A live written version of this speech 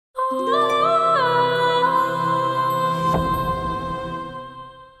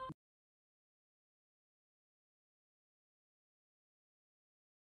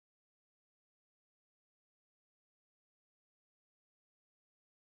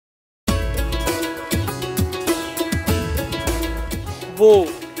বউ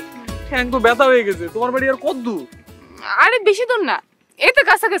ঠ্যাং তো ব্যথা হয়ে গেছে, তোমার বাড়ি আর কত দূর? আরে বেশি দূর না, এই তো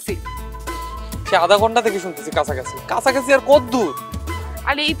কাছাকাছি। সে আধা ঘন্টা থেকে শুনতেছি কাছাকাছি। কাছাকাছি আর কত দূর?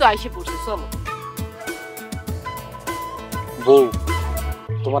 আরে এই তো আইসে পড়ছে, চলো। বউ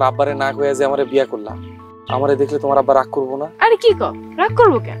তোমার আব্বারে না কইয়া যে আমারে বিয়া করলা, আমারে দেখলে তোমার আব্বা রাগ করবো না? আরে কি কর, রাগ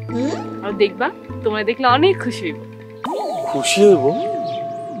করবো কেন? আর দেখবা তোমায় দেখলে অনেক খুশি হইব। খুশি হইব?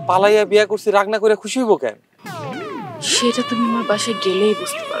 পালাইয়া বিয়া করছি রাগ না করে খুশি হইব কেন? সেটা তুমি আমার বাসায় গেলেই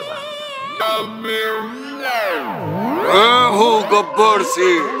বুঝতে পারবা। हो गब्बर से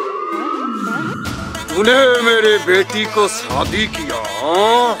तूने मेरे बेटी को शादी किया,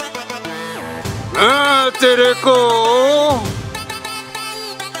 मैं तेरे को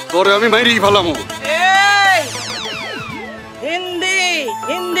তোরে আমি মাইরি ফেলাম। এই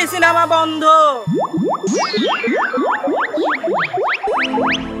হিন্দি সিনেমা বন্ধ।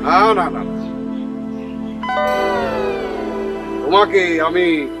 না না, তোমাকে আমি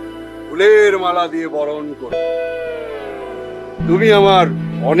ফুলের মালা দিয়ে বরণ করি। তুমি আমার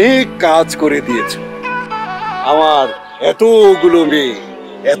অনেক কাজ করে দিয়েছ, আমার এতগুলো মেয়ে,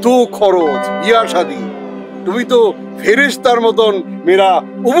 এত খরচ, বিয়া শাদী, তুমি তো ফেরেশতার মতন মেরা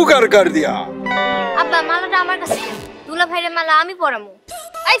উপকার কর দিয়া। আব্বা মালাটা আমার কাছে, দুলা ভাইয়ের মালা আমি পরামু।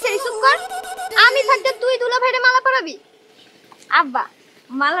 এই সরি চুপ কর, আমি থাকতে তুই দুলা ভাইয়ের মালা পরাবি? আব্বা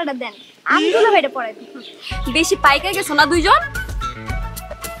মালাটা দেন, আমি দুলা ভাইয়ের পরাই দিই। বেশি পাইকা গেছো না দুইজন?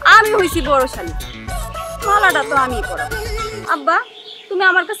 আমি হইছি বড় শালী, মালাটা তো আমিই পরাবো। আব্বা তুমি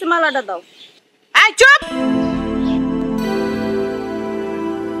আমার কাছে মালাটা দাও। এই চুপ,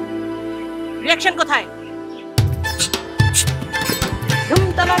 রিঅ্যাকশন কোথায়?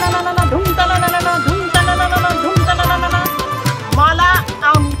 মালা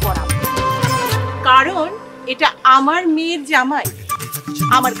আমি পরাবো, কারণ এটা আমার মেয়ের জামাই।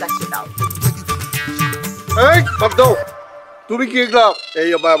 আমার কাছে দাও। এই বাদ দাও, তুমি কি এগুলা এই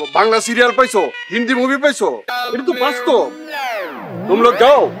বাংলা সিরিয়াল পাইছো, হিন্দি মুভি পাইছো? এটা তো বাস্তব। तुम लोग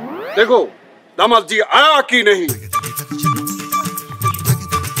जाओ देखो दामाद जी आया कि नहीं।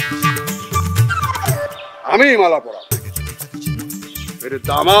 আমি মালা পরা, मेरे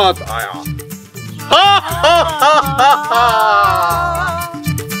दामाद आया।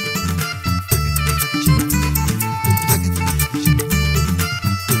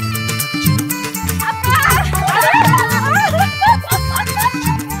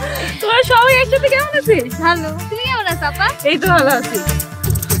 তোরা সবাই একসাথে কেমন আছিস? ভালো, তুমি কেমন আছো আপা? এই তো ভালো আছি।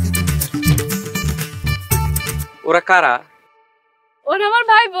 ওরা কারা? ওরা আমার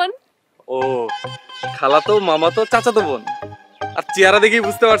ভাই বোন। ও খালা তো, মামা তো, চাচা তো বোন। আর চেহারা দেখেই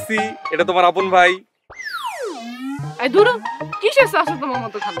বুঝতে পারছি এটা তোমার আপন ভাই। এই ধরো কিসের চাচা তো মামা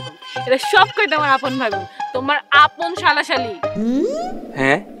তো খালা তো, এটা সব কয়টা আমার আপন ভাই বোন, তোমার আপন শালাশালি।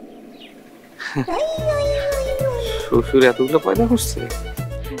 হ্যাঁ শ্বশুর এতগুলো পয়দা করছে।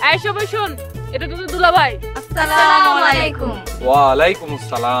 এই সবাই শোন, এটা তো দুলা ভাই। আসসালামু আলাইকুম। ওয়া আলাইকুম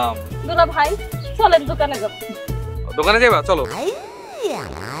আসসালাম। দুলা ভাই চলেন দোকানে যাব। দোকানে যাবা? চলো।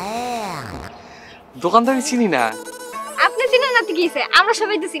 দোকানদারি চিনি না। আপনি চিনেন না তো কি হইছে, আমরা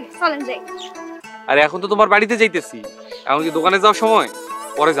সবাই তো চিনি, চলেন যাই। আরে এখন তো তোমার বাড়িতে যাইতেছি, এখন কি দোকানে যাওয়ার সময়?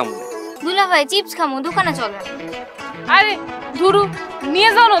 পরে যাবো। দুলা ভাই চিপস খামু, দোকানে চলেন। আরে ধুরু নিয়ে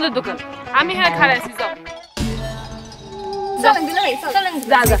যাও না ওদের দোকান, আমি হ্যাঁ খাড়া আছি। যাও চলেন দুলা ভাই, চলেন।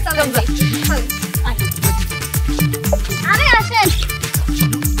 যা যা চলেন যাই। আরে আসেন।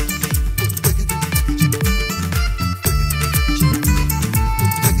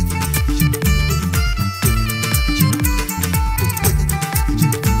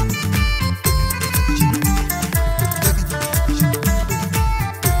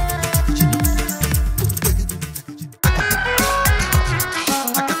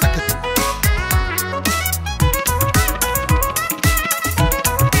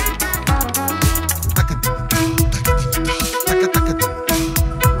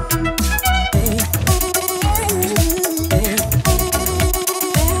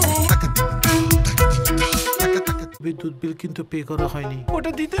 বিদ্যুৎ বিল কিন্তু পে করা হয়নি,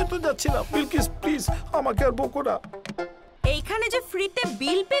 ওটা দিতে তো যাচ্ছিলাম। বিলকিস প্লিজ আমাকে আর বকো না। এইখানে যে ফ্রিতে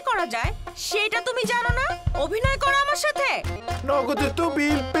বিল পে করা যায় সেটা তুমি জানো না? অভিনয় করো আমার সাথে। নগদে তো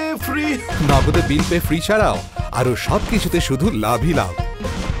বিল পে ফ্রি। নগদে বিল পে ফ্রি ছাড়াও আরো সবকিছুতে শুধু লাভই লাভ।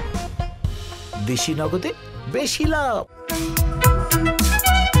 বেশি নগদে বেশি লাভ।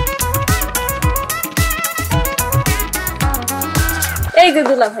 এই যে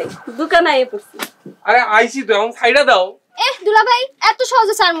দুলা ভাই দোকানে আইয়ে পড়ছি। আরে আইছি তো, এখন সাইডা দাও। দুলা ভাই এত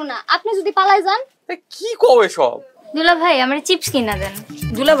সহজে ছাড়মু না, আপনি যদি পালাই যান। কি কবে সব? দুলা ভাই আমার চিপস কিনা দেন।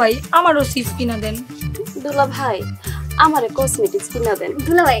 দুলা ভাই আমারও চিপস কিনা দেন। দুলা ভাই আমারে কসমেটিক্স কিনা দেন।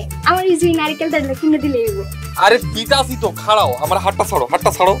 দুলা ভাই আমার এই যে নারকেল দাঁড়িয়ে কিনে দিলে আরে দিতাছি তো, খাড়াও, আমার হাতটা ছাড়ো,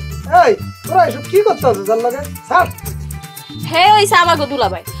 হাতটা ছাড়ো। এই তোরা এসব কি করতেছিস জান লাগে স্যার? হে ওইসা আমাগো দুলা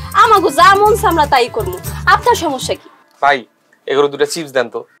ভাই, আমাগো যা মন আমরা তাই করবো, আপনার সমস্যা কি? ভাই এগুলো দুটো চিপস দেন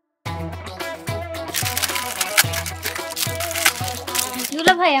তো।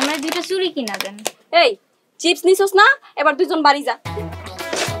 দুলা ভাই আমার দুটো চুড়ি কিনা দেন। এই চিপস নিছস না, এবার দুজন বাড়ি যা।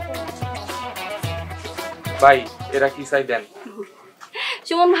 ভাই এরা কি চাই দেন?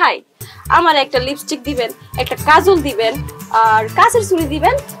 সুমন ভাই আমার একটা লিপস্টিক দিবেন, একটা কাজল দিবেন, আর কাঁচের চুড়ি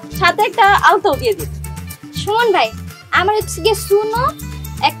দিবেন, সাথে একটা আলতাও দিয়ে দিন। সুমন ভাই আমার হচ্ছে গিয়ে সুনো,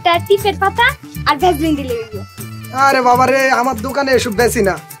 একটা টিপের পাতা আর ভ্যাসলিন দিলে হইব। আরে বাবা রে, আমার দোকানে এসব বেশি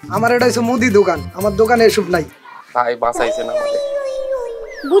না, আমার এটা হচ্ছে মুদি দোকান, আমার দোকানে এসব নাই। ভাই বাঁচাইছে না আমাদের।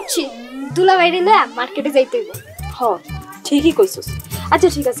 বুঝছি, দুলা ভাই রে লয়া মার্কেটে যাইতে হইব। হ ঠিকই কইছস। আচ্ছা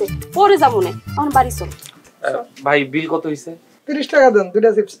ঠিক আছে, পরে যাবো না, এখন বাড়ি চল। ভাই বিল কত হইছে? 30 টাকা দেন দুইটা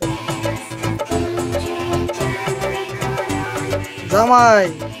চিপস। জামাই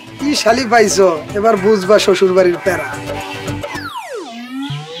কি শালি পাইছো, এবার বুঝবা শ্বশুর বাড়ির প্যারা।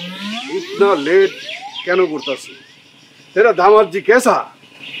 इतना लेट কেন করতেছিস? तेरा दामाद जी कैसा?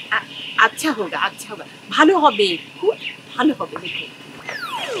 আচ্ছা হোগা, আচ্ছা হোগা, ভালো হবে, খুব ভালো হবে। দেখো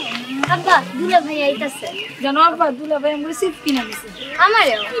আব্বা দুলা ভাই আইতাছে। জানো আব্বা, দুলা ভাই আমার চিপস কিনা দিছে।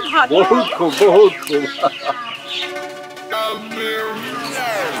 আমারও बहुत खूब, बहुत खूब।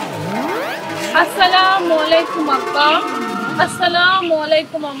 আসসালামু আলাইকুম আব্বা। আসসালামু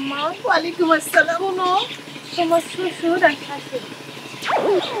আলাইকুম আম্মা। ওয়ালাইকুম আসসালাম। শোনো, তোমার শ্বশুর আসছে।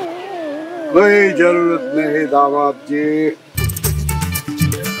 कोई जरूरत नहीं दामाद जी।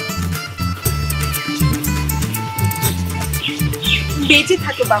 বেঁচে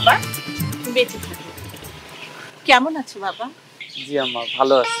থাকো বাবা, বেঁচে থাকো। কেমন আছো বাবা? জি আম্মা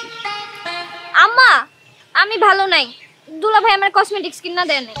ভালো আছি। আম্মা আমি ভালো নাই, দুলা ভাই আমার কসমেটিক্স কিনা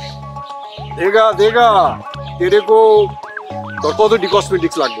দেন। देगा देगा तेरे को তোর কতটি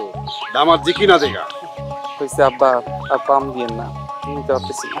কসমেটিক্স লাগবে? দামাদ জি কিনা দেগা। কইছে আব্বা আর পাম দিয়েন না, নিতে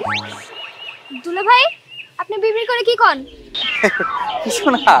পারতেছি না। দুলা ভাই আপনি বিড়বিড় করে কি কোন? কিছু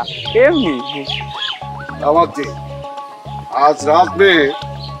না, এমনি। दामाद जी आज रात में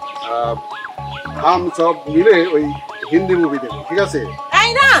हम सब मिले ওই হিন্দি মুভি দেখব, ঠিক আছে? এই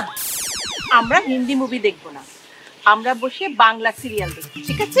না, আমরা হিন্দি মুভি দেখবো না, আমরা বসে বাংলা সিরিয়াল দেখব,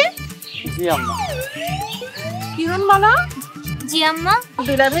 ঠিক আছে? জি আম্মা। কিরণ মালা, জি আম্মা।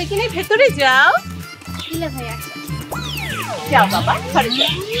 দুলা ভাই কিনে ভেতরে যাও। দুলা ভাই আসছে। যাও বাবা, ঘরে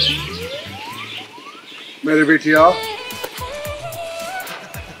যাও। मेरे बेटिया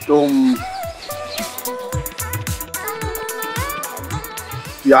तुम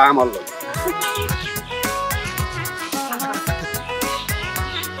क्या है मालूम?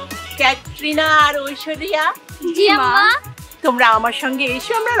 ক্যাটরিনা আর ঐশ্বরিয়া, জি আম্মা। তোমরা আমার সঙ্গে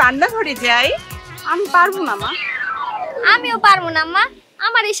এসো, আমরা রান্নাঘরে যাই। আমি পারবো না মা। আমিও পারবো না আম্মা,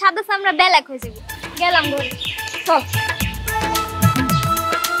 আমার এই সাদা চামড়া বেলাক হয়ে যাবে। গেলাম ঘরে। চল।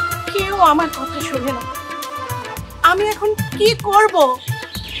 কেউ আমার কথা শোনে না, আমি এখন কি করব?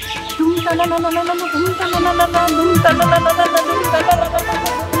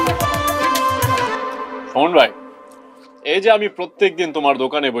 শোন ভাই, এই যে আমি প্রত্যেকদিন তোমার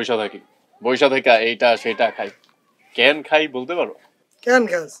দোকানে বসে থাকি, বসে থেকে এইটা সেটা খাই, কেন খাই বলতে পারো? কেন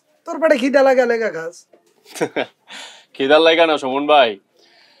খাস? তোর পেটে খিদা লাগা লেগা খাস। খিদার লাগা না সুমন ভাই,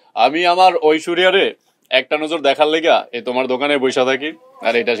 আমি আমার ঐশ্বরিয়ারে একটা নজর দেখার লেগা এই তোমার দোকানে বসে থাকি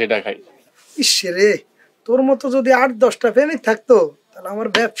আর এটা সেটা খাই। ইস রে, তোর মতো যদি 8-10টা প্রেমিক থাকতো তাহলে আমার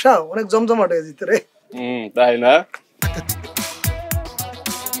ব্যবসা অনেক জমজমাট হয়ে যেত রে। তাই না?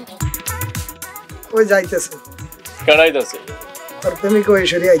 ওই যাইতেছে কারাইতেছে তোর প্রেমিক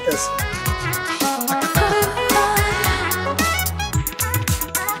ঐশ্বরী আইতেছে।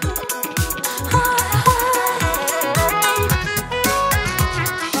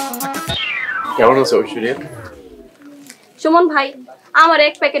 কেমন আছে ঐশ্বরিয়া? সুমন ভাই আমার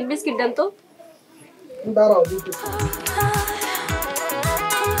এক প্যাকেট বিস্কিট দেন তো। দাঁড়াও দিতেছি।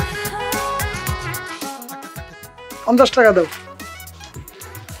 $50 দাও।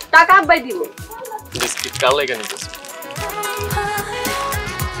 টাকা আব্বাই দিব। বিস্কিট কার লাগা নিতেছে?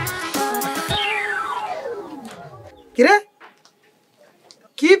 কিরে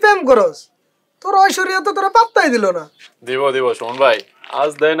কি প্রেম করস? তোর ঐশ্বরিয়া তো তোরা পাত্তাই দিল না। দিব দিব সুমন ভাই,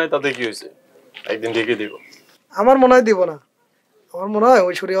 আজ দেয় নাই তাতে কি হয়েছে, একদিন ঠিকই দিব। আমার মনে হয় দিব না, আমার মনে হয়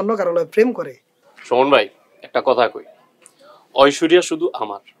ঐশ্বরিয়া অন্য কারো লগে প্রেম করে। সুমন ভাই একটা কথা কই, ঐশ্বরিয়া শুধু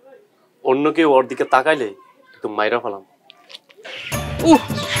আমার, অন্য কেউ ওর দিকে তাকাইলে একটু মাইরা ফেলাম।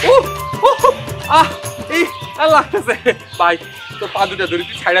 এই আল্লাহ কাছে ভাই, তো পা দুটা ধরে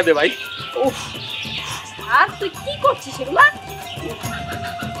তুই ছাইড়া দে ভাই। আর তুই কি করছিস এগুলা?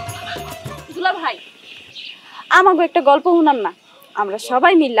 দুলা ভাই, আমাকে একটা গল্প শুনান না, আমরা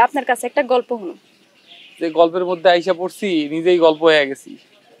সবাই মিললে আপনার কাছে একটা গল্প শুনুন। যে গল্পের মধ্যে আইসা পড়ছি নিজেই গল্প হয়ে গেছি,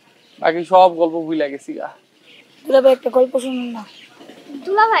 বাকি সব গল্প ভুলে গেছি গা। দুলা ভাই একটা গল্প শুনুন না।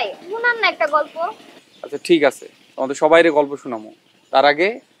 দুলা ভাই শুনান না একটা গল্প। আচ্ছা ঠিক আছে, তোমাদের সবাইরে গল্প শোনামো। তার আগে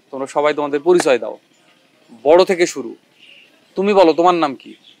তোমরা সবাই তোমাদের পরিচয় দাও, বড় থেকে শুরু। তুমি বলো তোমার নাম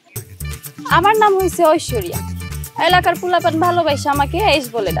কি? আমার নাম হইছে ঐশ্বরিয়া। এলাকার পোলাপান ভালোবাসে আমাকে এস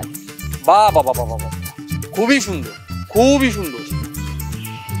বলে ডাকে। বাহ বাহ বাহ বাহ, খুবই সুন্দর, খুবই সুন্দর।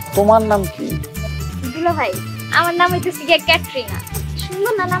 তোমার নাম কি? দুলা ভাই আমার নাম হইতেছে গিয়া ক্যাটরিনা।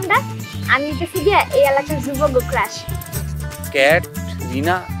 সুন্দর না নামটা? আমি হইতেছি গিয়া এই এলাকার যুবক ক্রাশ।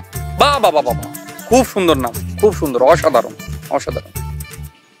 ক্যাটরিনা, বাহ বাহ বাহ বাহ, খুব সুন্দর নাম, খুব সুন্দর, অসাধারণ অসাধারণ।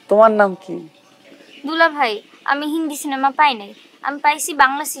 তোমার নাম কি? দুলা ভাই আমি হিন্দি সিনেমা পাই নাই, আমি পাইছি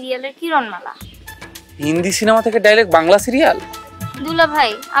বাংলা সিরিয়ালের কিরণমালা। হিন্দি সিনেমা থেকে ডাইরেক্ট বাংলা সিরিয়াল? দুলা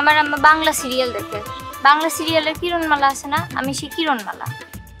ভাই আমার আম্মা বাংলা সিরিয়াল দেখে, বাংলা সিরিয়ালের কিরণমালা আছে না, আমি সেই কিরণমালা।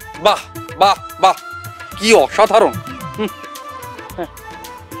 বাহ বাহ বাহ, কি অসাধারণ।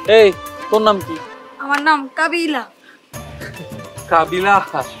 এই তোর নাম কি? আমার নাম কাবিলা। কাবিলা,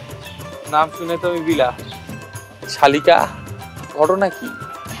 নাম শুনে তো আমি বিলা। শালিকা, ঘটনা কি?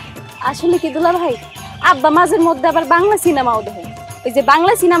 আসলে কি দুলা ভাই, আব্বা মাঝের মধ্যে আবার বাংলা সিনেমাও দেখে। ওই যে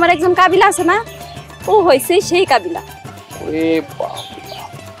বাংলা সিনেমার একজন কাবিলা আছে না, ও হইছে সেই কাবিলা। ওরে বাপ,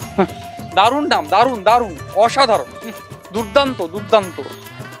 দারুণ নাম, দারুণ দারুণ, অসাধারণ, দুর্দান্ত দুর্দান্ত।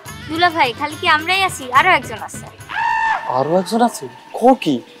 দুলা ভাই খালি কি আমরাই আছি, আরো একজন আছে। আরো একজন আছে?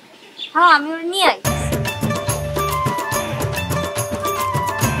 কি? হ্যাঁ আমি ওর নিয়ে আই।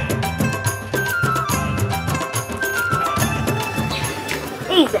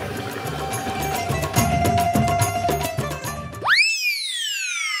 এই যে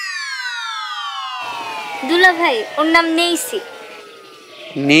দুলা ভাই ওর নাম নেইসি।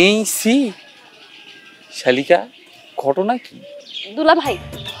 নেইসি? শালিকা, ঘটনা কি? দুলা ভাই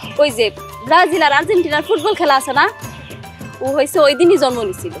ওই যে ব্রাজিল আর আর্জেন্টিনার ফুটবল খেলা আছে না, ও হইছে ওই দিনই জন্ম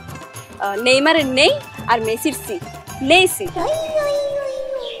নিছিল। নেইমারের নেই আর মেসির সি, নেইসি।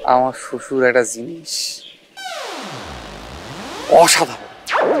 আমার শ্বশুর একটা জিনিস অসাধারণ।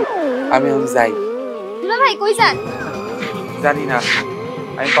 আমি যাই। দুলা ভাই কই যান? জানি না,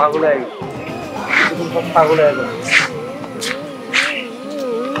 আমি পাগল হয়ে গেছি, পাগল হয়ে গেছি।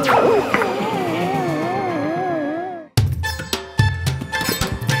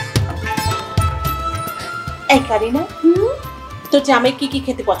 এই কারিনা, তোর জামাই কি কি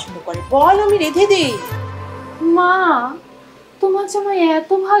খেতে পছন্দ করে বল, আমি রেঁধে দেই। মা তোমার জামাই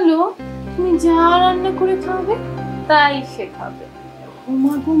এত ভালো, তুমি যা রান্না করে খাবে তাই সে খাবে।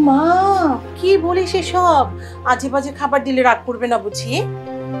 মা গো মা, কি বলিস এসব? আজে বাজে খাবার দিলে রাগ করবে না বুঝি?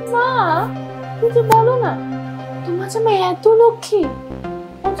 মা তুমি তো বলো না তোমার জামাই এত লক্ষ্মী,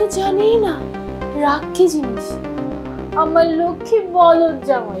 ও তো জানেই না রাগ কি জিনিস। আমার লক্ষ্মী বলদ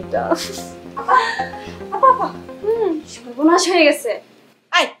জামাইটা। সর্বনাশ হয়ে গেছে।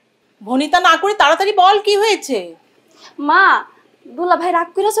 আই ভনিতা না করে তাড়াতাড়ি বল কি হয়েছে। মা দুলা ভাই রাগ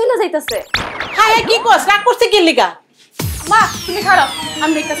করে চলে যাইতেছে। হ্যাঁ কি কস, রাগ করছে কি লিগা? মা তুমি খারাপ,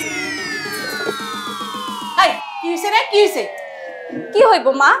 আমি দেখতেছি। আই কি হইছে রে, কি হইছে? কি হইব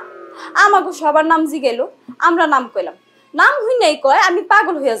মা, আমাগো সবার নাম জিগেল, আমরা নাম কইলাম, নাম হই নাই কয় আমি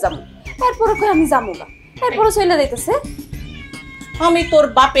পাগল হইয়া যাবো, এরপরে কয় আমি যাবো না, এরপরে চলে যাইতেছে। আমি তোর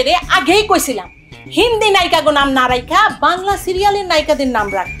বাপেরে আগেই কইছিলাম হিন্দি নায়িকাগো নাম না রাইখা বাংলা সিরিয়ালের নায়িকাদের নাম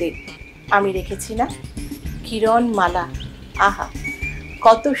রাখতে। আমি রেখেছি না, কিরণমালা। আহা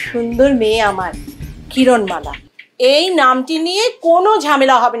কত সুন্দর মেয়ে আমার কিরণমালা। এই নামটি নিয়ে কোনো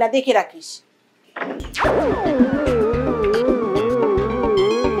ঝামেলা হবে না, দেখে রাখিস।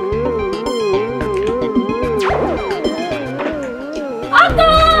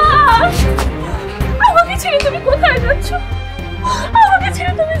 আমাকে ছেড়ে তুমি কোথায় যাচ্ছ? আমাকে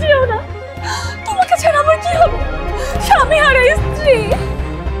ছেড়ে তুমি যেও না, তোমাকে ছাড়া আমার কি হবে? স্বামী হারা স্ত্রী।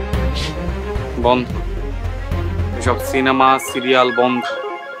 বন্ধ এসব সিনেমা সিরিয়াল, বন্ধ।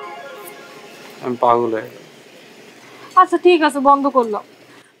 আমি পাগল হয়ে গেলাম। আচ্ছা ঠিক আছে বন্ধ করলাম।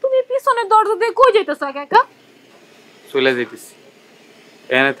 তুমি পিছনের দরজা দিয়ে কই যাইতেছো একা একা? চলে যেতেছি,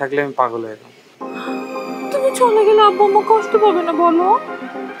 এখানে থাকলে আমি পাগল হয়ে গেলাম। তুমি চলে গেলে আব্বু আম্মা কষ্ট পাবে না বলো?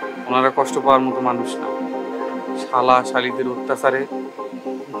 ওনারা কষ্ট পাওয়ার মতো মানুষ না, শালা শালিদের অত্যাচারে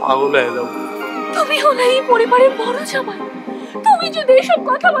পাগল হয়ে যাবো। তুমি হলে এই পরিবারের বড় জামাই, তুমি যদি এসব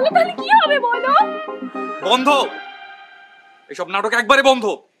কথা বলো তাহলে কি হবে বলো? বন্ধ এসব নাটক, একবারে বন্ধ।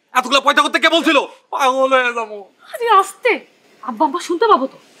 এতগুলো পয়সা করতে কে বলছিল? পাগল হয়ে যাবো। আরে আস্তে, আব্বা আম্মা শুনতে পাবো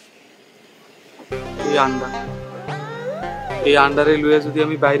তো। এই আন্ডারে লুয়ে যদি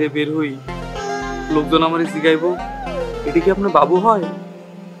আমি বাইরে বের হই, লোকজন আমার জিগাইবো এটা কি আপনার বাবু হয়,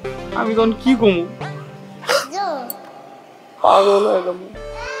 আমি তখন কি কমু? পাগল হয়ে গেলাম।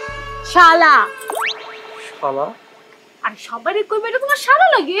 শালা শালা? আর সবারই কইবে এটা তোমার শালা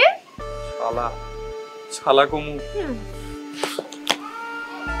লাগে? শালা শালা কমু?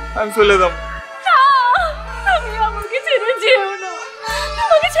 আমি চলে যাব। আমি আমাকে ছেড়ে যেও না,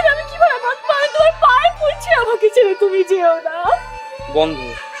 তোমাকে ছেড়ে আমি কিভাবে বাঁচবো? আমি তোমার পায়ে পড়ছি, আমাকে ছেড়ে তুমি যেও না। বন্ধ,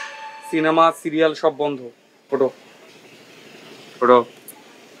 সিনেমা সিরিয়াল সব বন্ধ। Photo photo.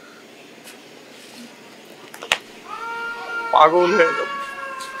 পাগল হয়ে যাব।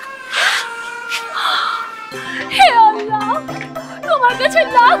 হে আল্লাহ, তোমার কাছে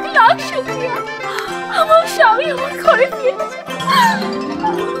লাখ লাখ শুকরিয়া, আমার স্বামী আমার ঘরে ফিরেছে।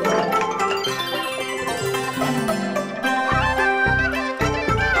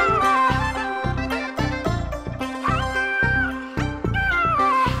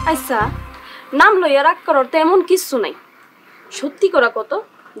 আচ্ছা, নাম লইয়া রাগ করার তো এমন কিছু নাই। সত্যি করা কত,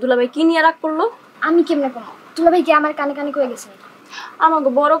 দুলাভাই কি নিয়ে রাগ করলো? আমি কেমনে কমো? দুলাভাই কি আমার কানে কানে কয়ে গেছে? আমাকে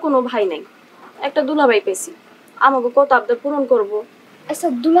বড় কোনো ভাই নাই, একটা দুলাভাই পেয়েছি, আমাকে কত আবদার পূরণ করবো। আচ্ছা,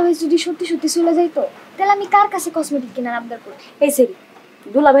 দুলাভাই যদি সত্যি সত্যি চলে যাইতো তাহলে আমি কার কাছে কসমেটিক কেনার আবদার করব? এই সেরি,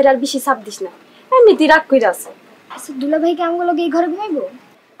 দুলাভাইয়ের আর বেশি চাপ দিস না, এমনিতেই রাগ কইরা আছে। আচ্ছা, দুলাভাই কি আমগুলো এই ঘরে ঘুমাইবো?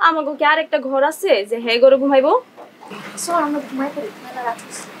 আমাকে কি আর একটা ঘর আছে যে হে ঘরে ঘুমাইবো? চল আমরা ঘুমাই পড়ি, মেলা রাত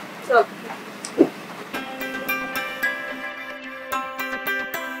হইছে। চল।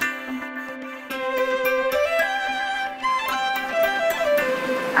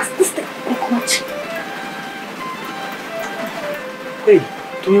 আস্তে আস্তে ঘুমাচ্ছি। এই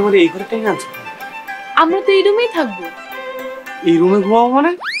তুমি আমার এই ঘরটাই আনছো? আমরা তো এই রুমেই থাকবো। এই রুমে ঘুমাবো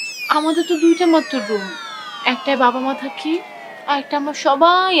মানে? আমাদের তো দুইটা মাত্র রুম, একটাই বাবা মা থাকি আর একটা আমরা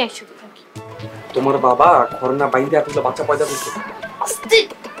সবাই একসাথে থাকি। তোমার বাবা ঘর না বাইরে এতগুলো বাচ্চা পয়দা করছে। আস্তে,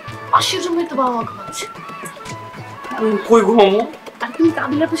 পাশের রুমে তো বাবা মা ঘুমাচ্ছে। কই ঘুমাবো? আর তুমি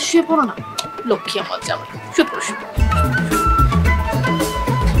কাবিলার পাশে শুয়ে পড়ো না, লক্ষ্মী আমার জামাই। শুয়ে পড়ো, শুয়ে পড়ো।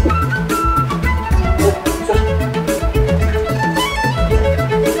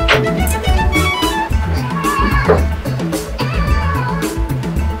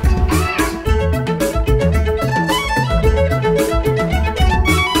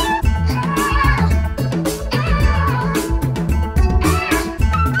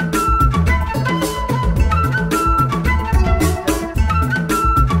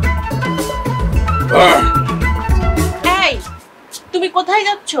 এই, তুমি কোথায়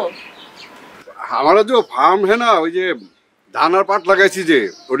যাচ্ছ? हमारा जो फार्म है ना, ওই যে ধান আর পাট লাগাইছি যে,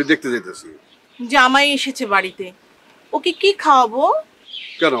 ওটি দেখতে যাইতেছি। জামাই এসেছে বাড়িতে, ওকে কি খাওয়াবো?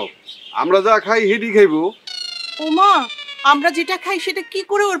 কেন, আমরা যা খাই হেডি খাইবো। ওমা, আমরা যেটা খাই সেটা কি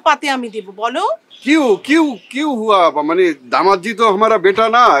করে ওর পাতে আমি দেব বলো? क्यों क्यों क्यों हुआ? মানে দামাত জি তো हमारा बेटा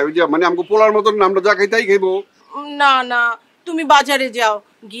ना, ওই যে মানে আমগো পোলার মতন আমরা যা খাই তাই খাইবো। না না, তুমি বাজারে যাও,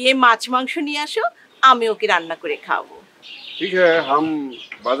 গিয়ে মাছ মাংস নিয়ে আসো, আমি ওকে রান্না করে খাওয়াবো। ठीक है, हम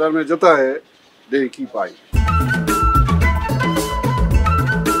बाजार में जाता है, देखी की पाई।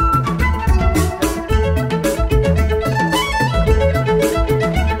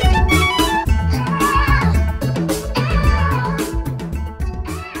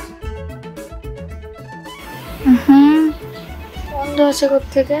 বন্ধ আছে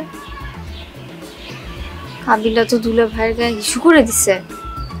কোত্থেকে? কাবিলা তো দুলা ভাইয়ের গায়ে ইস্যু করে দিছে।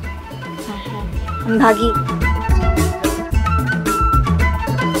 আমি ভাগি।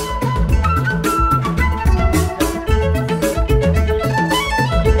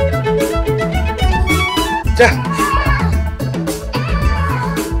 যা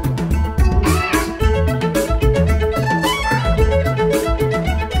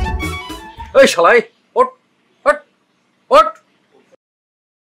ওই শালাই, ওঠ ওঠ ওঠ।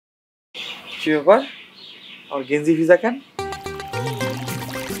 কি ব্যাপার, আর গেঞ্জি ভিজা কেন?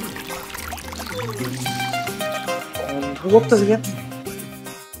 বন্ধ করতেছে কেন?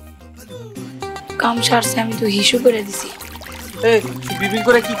 কাম সারছে, আমি তো হিসু করে দিছি। এই বিবির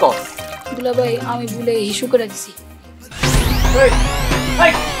করে কি কর? দুলা ভাই, আমি ভুলে হিসু করে দিছি। এই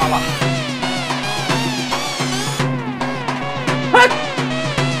এই বাবা,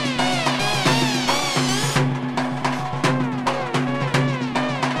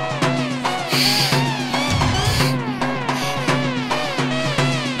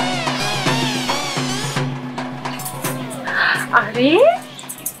 আরে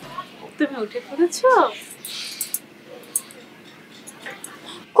তুমি উঠে পড়েছো?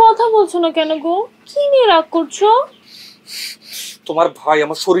 কথা বলছো না কেন গো? কি নিয়ে রাগ করছো? তোমার ভাই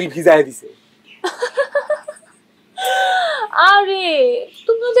আমার শরীর ভিজায় দিছে। আরে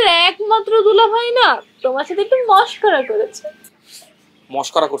তুমি ওদের একমাত্র দুলা ভাই না, তোমার সাথে একটু মস্করা করেছে।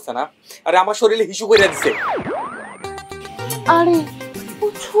 মস্করা করছে না? আরে আমার শরীরে হিসু করে দিছে। আরে ও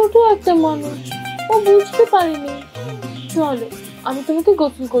ছোট একটা মানুষ, ও বুঝতে পারেনি। চলো আমি তোমাকে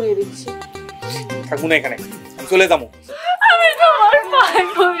গোসল করিয়ে দিচ্ছি। থাকবো না এখানে, আমি চলে যাবো। আমি তোমার পায়ে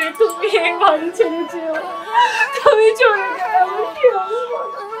পড়ে, তুমি এই বাড়ি ছেড়ে যেও, তুমি চলে যাও, আমার কি হবে?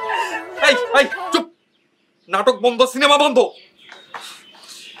 এই এই চুপ, নাটক বন্ধ, সিনেমা বন্ধ।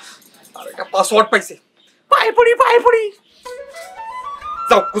 আর একটা পাসওয়ার্ড পাইছে, পায়ে পড়ি পায়ে পড়ি।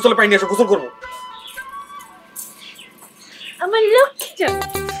 যাও গোসলে পানি নিয়ে এসো, গোসল করবো। আমার লক্ষ্মী যাও।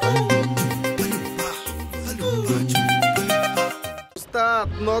 উস্তাদ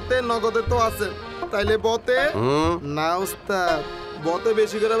নতে নগদে তো আছে, তাইলে বতে না উস্তাদ, বতে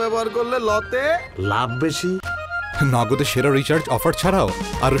বেশি করে ব্যবহার করলে লতে লাভ বেশি। নগদে সেরা রিচার্জ অফার ছাড়াও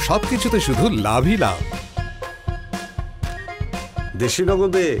আরো সবকিছুতে শুধু লাভই লাভ। দেশি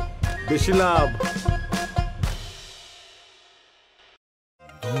নগদে বেশি লাভ।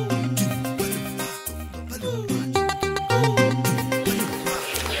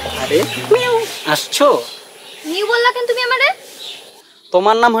 আরে আসছো? নিউ বললা কেন তুমি আমারে?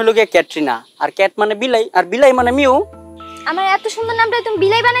 তোমার নাম হলো গিয়ে ক্যাটরিনা, আর ক্যাট মানে বিলাই, আর বিলাই মানে মিউ। আমার এত সুন্দর নামটা তুমি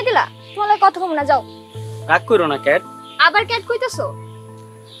বিলাই বানাই দিলা? তোমার কথা কম না, যাও। রাগ করো না ক্যাট। আবার ক্যাট কইতেছো?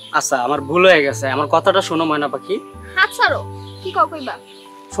 আচ্ছা আমার ভুল হয়ে গেছে, আমার কথাটা শোনো ময়না পাখি। হাত ছাড়ো। কি কইবা?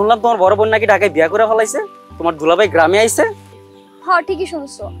 শুনলাম তোমার বড় বোন নাকি ঢাকায় বিয়া করে ফেলাইছে, তোমার দুলাভাই গ্রামে আইছে। হ্যাঁ ঠিকই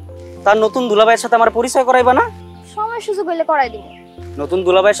শুনছো। তার নতুন দুলাভাইয়ের সাথে আমার পরিচয় করাইবা না? সময় সুযোগ হইলে করাই দিব। নতুন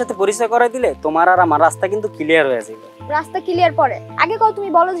দুলাভাইয়ের সাথে পরিচয় করাই দিলে তোমার আর আমার রাস্তা কিন্তু ক্লিয়ার হয়ে যাবে। রাস্তা ক্লিয়ার পরে আগে কও তুমি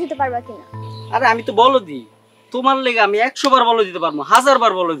বলো দিতে পারবা কিনা? আরে আমি তো বলো দিই, তোমার লেগে আমি 100 বার বলো দিতে পারবো, 1000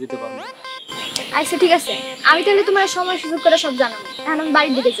 বার বলো দিতে পারবো। আচ্ছা ঠিক আছে, আমি তাহলে তোমার সময় সুযোগ করে সব জানাবো। এখন আমি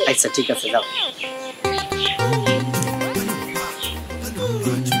বাড়ির দিকে যাই। আচ্ছা ঠিক আছে, যাও।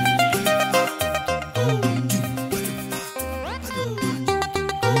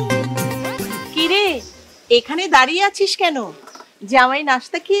 কিরে এখানে দাঁড়িয়ে আছিস কেন? জামাই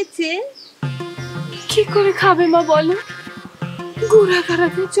নাস্তা খেয়েছে? কি করে খাবে মা বলো?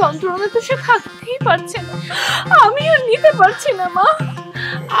 গোড়াঘাড়াতে যন্ত্রণা তো সে থাকতেই পারছে না, আমিও নিতে পারছি না মা।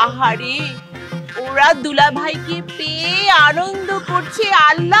 আহারে ওরা দুলা ভাইকে পেয়ে আনন্দ করছে,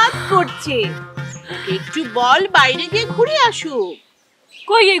 আহ্লাদ করছে। একটু বল বাইরে গিয়ে ঘুরে আসুক।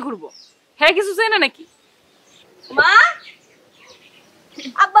 কই গিয়ে ঘুরবো? হ্যাঁ কিছু চাই না নাকি? মা,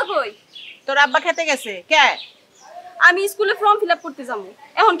 আব্বা কই? তোর আব্বা খেতে গেছে। কে? আমি স্কুলে ফর্ম ফিল আপ করতে যাবো।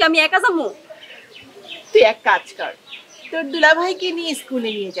 এখন কি আমি একা যাবো? তুই এক কাজ কর, তোর দুলা ভাইকে নিয়ে স্কুলে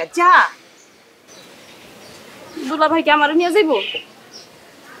নিয়ে যা। যা। দুলা ভাইকে আমারও নিয়ে যাইবো?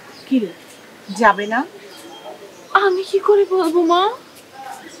 কি রে, যাবে না? আমি কি করে বলবো মা?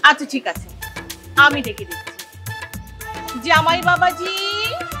 আচ্ছা ঠিক আছে, আমি ডেকে দিচ্ছি। জামাই বাবাজি,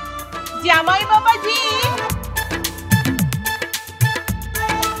 জামাই বাবাজি।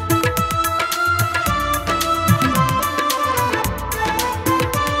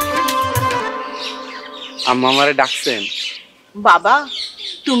 আম্মা আমারে ডাকছেন? বাবা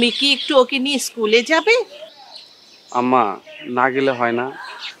তুমি কি একটু ওকে নিয়ে স্কুলে যাবে? আম্মা না গেলে হয় না?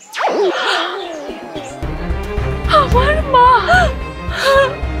 আমার মা,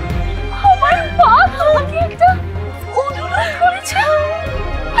 আমার মা তোমাকে একটা অনুরোধ করেছে,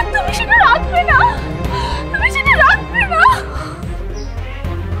 আর তুমি সেটা রাখবে না, তুমি সেটা রাখবে না।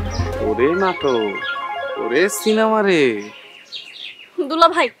 ওরে নাটক, ওরে সিনেমা রে। দুলা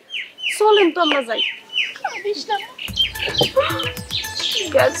ভাই চলেন তো আমরা যাই।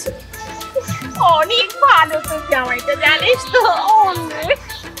 ঠিক আছে, অনেক ভালো তো জামাইটা, জানিস তো।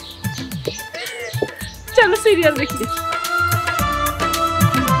 চলো সিরিয়াল দেখি।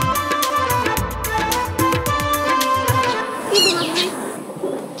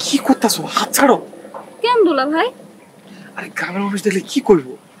 কি করতেছো? হাত ছাড়ো। কেন দুলা ভাই? আরে গ্রামের মানুষ দেখলে কি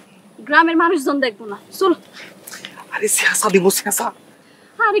করবো? গ্রামের মানুষজন দেখবো না, চলো। আরে শেষা দিব, শেষা।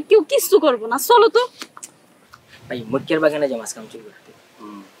 আরে কেউ কিছু করবো না, চলো তো। ভাই মক্কের বাগানে যা মাছ কাম চুরি করতে।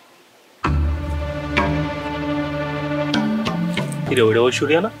 কিরে ওইটা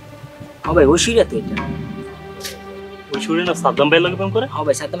ঐশ্বরিয়া না? হ্যাঁ ভাই ঐশ্বরিয়া তো এটা। ঐশ্বরিয়া না সাদ্দাম ভাই লাগে প্রেম করে? হ্যাঁ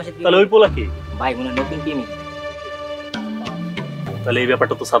ভাই সাদ্দামের সাথে। তাহলে ওই পোলা কি? ভাই মনে নতুন প্রেমিক। তাহলে এই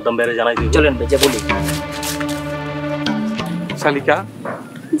ব্যাপারটা তো সাদ্দাম ভাইরে জানাই দিই। চলেন ভাই যা বলি। শালিকা।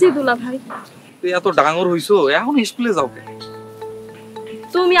 জি দুলা ভাই। তুই এত ডাঙর হইছো, এখন স্কুলে যাও কেন?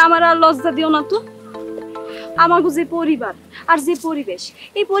 তুমি আমার আর লজ্জা দিও না তো। আমার যে পরিবার আর যে পরিবেশ,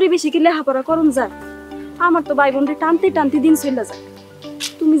 এই পরিবেশে কি লেখাপড়া করুন যায়? আমার তো ভাই বোনদের টানতে টানতে দিন চলে যায়।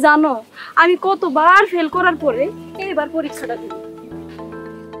 তুমি জানো আমি কতবার ফেল করার পরে এবার পরীক্ষাটা দিই।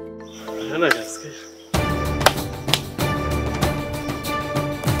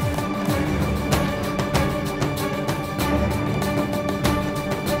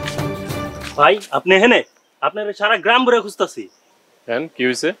 ভাই আপনি হেনে আপনার সারা গ্রাম ভরে খুঁজতাছি। কেন কি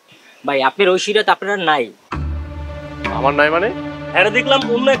হয়েছে? ভাই আপনার ঐশ্বরিয়ত আপনার নাই। আমার নাই মানে? হ্যাঁ দেখলাম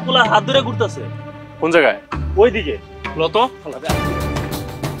অন্য এক পোলা হাত ধরে ঘুরতেছে। কোন জায়গায়? ওইদিকে লত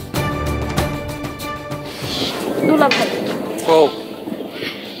দুলা ভাই ও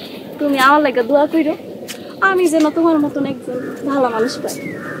তুমি আমার লাগে দোয়া কইরো, আমি যেন তোমার মতন একজন ভালো মানুষ পাই।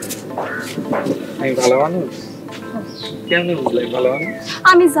 আমি ভালো মানুষ? কেমনে বুঝলাই ভালো মানুষ?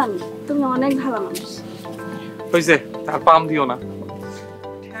 আমি জানি তুমি অনেক ভালো মানুষ। হইছে, তার পাম দিও না।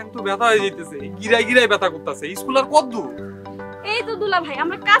 ঠ্যাং তো ব্যথা হয়ে যাইতেছে, গিরাই গিরাই ব্যথা করতেছে। স্কুল আর কত দূর? এই তো দুলা ভাই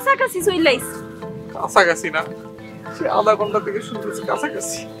আমরা কাছাকাছি চলে আইছি। কাছাকাছি না, সে আধা ঘন্টা থেকে শুনতেছি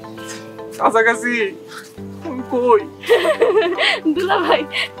কাছাকাছি কাছাকাছি। তুমি কই? দুলা ভাই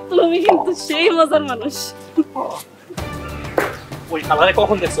তুমি কিন্তু সেই মজার মানুষ। ওই হালারে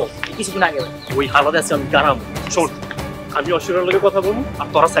কখন দেখছো? কিছুক্ষণ আগে। ওই হালারে আছে আমি গারাম। শোন, আমি অশ্বরের লগে কথা বলবো আর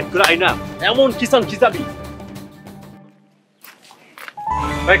তোরা সাইড করে আই না এমন কিসান খিজাবি।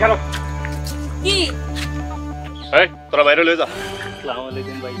 ভাই খারাপ কি? এই তোরা বাইরে লয়ে যা। আসসালামু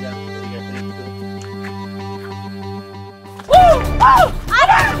আলাইকুম ভাইজান।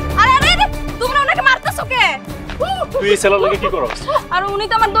 আরে আরে আরে তোমরা ওনাকে মারতেছো কে? তুই এই ছেলের লগে কি করছ? আর উনি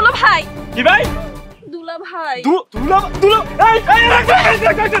তো আমার দুলা ভাই। কি ভাই? দুলা ভাই। দুলা দুলা এই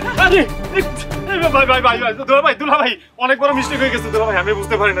আরে দুলা ভাই অনেক বড় মিস্টেক হয়ে গেছে দুলা ভাই, আমি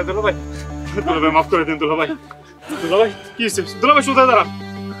বুঝতে পারি না দুলা ভাই। দুলা ভাই মাফ করে দিন দুলা ভাই। দুলা ভাই কি হইছে? দুলা ভাই সোজা দাঁড়ান।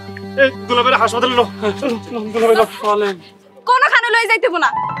 এই দুলা ভাই হাসপাতালে লো। দুলা ভাই চলেন। কোনখানে লই যাইতে না।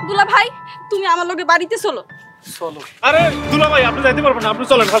 দুলা ভাই তুমি আমার লগে বাড়িতে চলো। চলো। আরে দুলা ভাই আপনি যাইতে পারবেন না, আপনি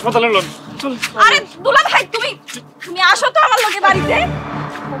চলেন হাসপাতালে লোন। চল। আরে দুলা ভাই তুমি আসো তো আমার লগে বাড়িতে।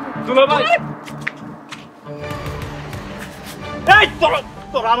 দুলা ভাই এই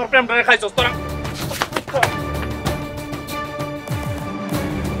তোরা আমার প্রেমটা খাইছস তোরা।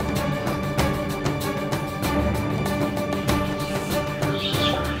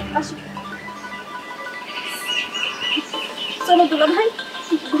 চলো দুলা ভাই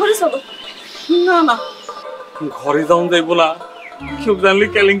ঘরে চলো। না না, ঘরে যাওন যাইবো না, কেউ জানলে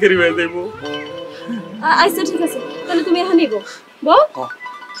কেলেঙ্কারি হয়ে যাইবো। আচ্ছা ঠিক আছে, তাহলে তুমি এখানে গো বল।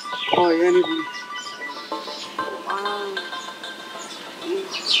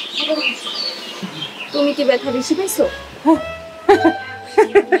 তুমি কি ব্যথা বেশি পাইছো?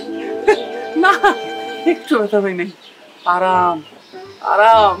 না, একটু ব্যথা পাই নাই। আরাম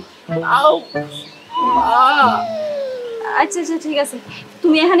আরাম। আচ্ছা আচ্ছা ঠিক আছে,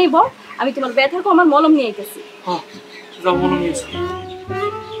 তুমি এখানেই বল, আমি তোমার ব্যথার কমার মলম নিয়ে গেছি। যাও মলম নিয়েছো।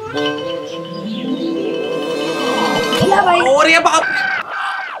 ওরে বাপ!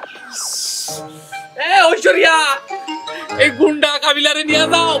 এ ঐশ্বরিয়া, এই গুন্ডা কাবিলারে নিয়ে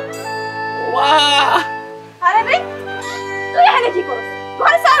যাও। বাহ! আরে রে তুই এখানে কি করছ?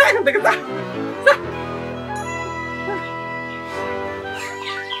 ঘরে চল। এখান থেকে যা।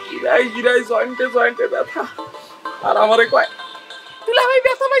 গিরাই গিরাই জয়েন্টে জয়েন্টে ব্যথা। আর আমারে কয় তুলা ভাই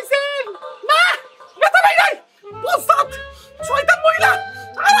ব্যথা পাইছেন? না, ব্যথা পাই নাই। বসাত শয়তান মহিলা,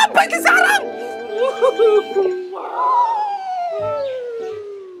 আরাম পাইতেছে আরাম।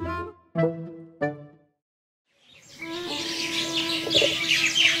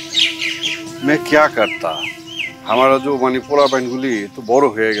 मैं क्या करता, हमारा जो मानी पोला पैनगुली तो बड़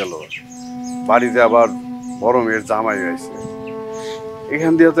हो गल, बाड़ीते आबार बड़ मेयर जामाई आइছে,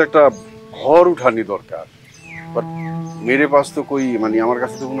 एखान दिए तो एक घर उठानी दरकार, बट मेरे पास तो कोई मानी आमार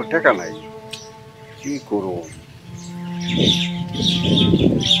काছে तो कोनो टाका নাই, কি করব?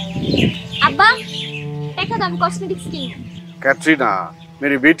 আব্বা টাকা দাম কসমেটিক্স কিনবো। कैटरीना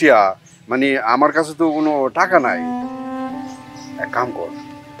मेरी बेटिया मानी आमार काছে तो कोनो टाका নাই, एक काम कर,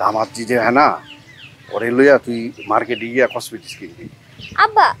 दामाद जी जे है ना ওরে লইয়া তুই মার্কেটে গিয়া কসমেটিক্স কিনবি।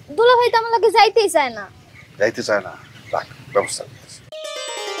 আব্বা দুলা ভাই তো আমার লগে যাইতেই চায় না। যাইতে চায় না? রাখ, ব্যবস্থা করতেছি।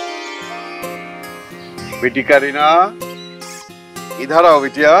 बेटी करीना इधर आओ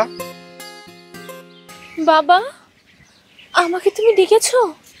बिटिया। বাবা আমাকে তুমি ডেকেছো?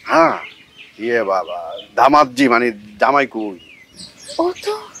 हाँ ये बाबा दामाद जी मानी জামাই কই? ও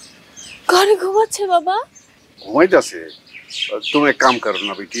তো ঘরে ঘুমাচ্ছে বাবা। ঘুমাইতেছে? तुम एक काम करो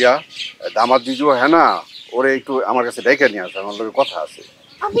ना बिटिया, दामाद जी जो है ना ওরে একটু আমার কাছে ডেকে নিয়ে আসো, আমার লগে কথা আছে।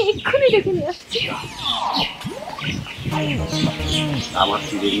 আমি এক্ষুনি ডেকে নিয়ে আসছি। দামাদ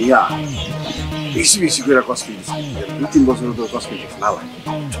জি নিয়া বেশি বেশি করে কসমেটিক্স কিনবে, 2-3 বছর তো কসমেটিক্স না লাগে।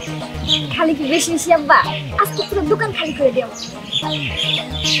 খালি কি বেশি বেশি আব্বা? আজকে পুরো দোকান খালি করে দিও।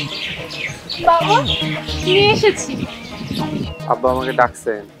 বাবা নিয়ে এসেছি। আব্বা আমাকে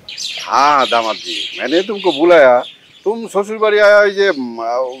ডাকছেন। हाँ दामाद जी मैंने तुमको बुलाया, तुम ससुर बाड़ी आया, ये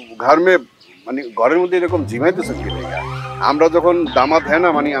घर में मानी घर मध्य एरकम जिमाइते सकते আমরা যখন दामाद है ना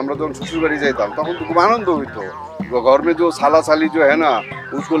मानी আমরা যখন শ্বশুর বাড়ি যাইতাম তখন তো খুব আনন্দ হইতো घर में जो साला साली जो है ना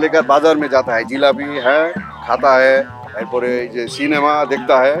उसको लेकर बाजार में जाता है जिलाबी है खाता है এরপরে যে সিনেমা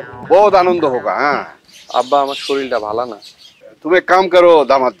देखता है बहुत आनंद होगा। हाँ আব্বা আমার শরীরটা ভালো না। तुम एक काम करो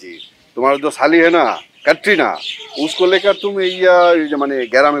दामाद जी, तुम्हारा जो साली है ना कैटरीना उसको लेकर तुम ये माने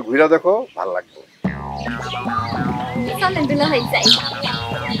गैरा में घुरा देखो ভালো লাগবে। চলেন দুলা ভাই যাই।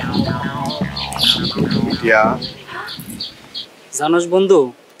 বিটিয়া জানোস বন্ধু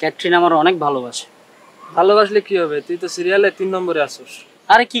ক্যাটরিনা আমার অনেক ভালোবাসে। ভালোবাসলে কি হবে, তুই তো সিরিয়ালে 3 নম্বরে আসছিস।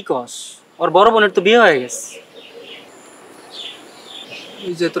 আরে কি কস, ওর বড় বোনের তো বিয়ে হয়ে গেছে।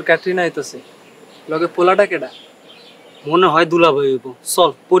 এই যে তোর ক্যাটরিনা আইতাছে, লগে পোলাটা কেডা? মনে হয় দুলাভাই হইব। চল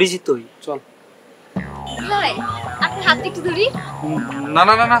পরিচিত হই, চল। দুলা ভাই আপনি হাত একটু ধরি। না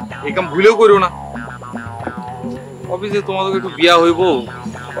না না না এই কাম ভুলেও করিও না। অফিসে তোমাদের একটু বিয়া হইব,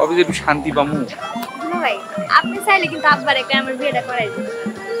 অফিসে একটু শান্তি পামু। দুলা ভাই আপনি চাইলে কিন্তু আব্বার একটা আমার বিয়েটা করাই দিন।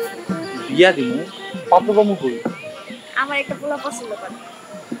 বিয়া দিমু পাত্র পামু কই? আমার একটা পোলা পছন্দ করে।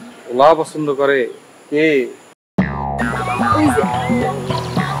 পোলা পছন্দ করে কে? ওই যে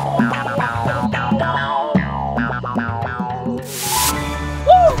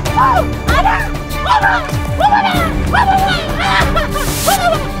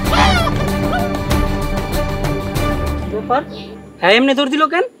হ্যাঁ এমনি দৌড় দিল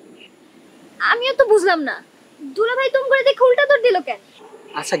কেন? আমিও তো বুঝলাম না, দুলা ভাই তুম করে দেখে উল্টা দৌড় দিল কেন?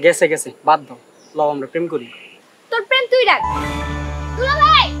 আচ্ছা গেছে গেছে, বাদ দাও, লও আমরা প্রেম করি। তোর প্রেম তুই রাখ। দুলা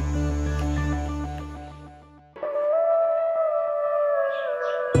ভাই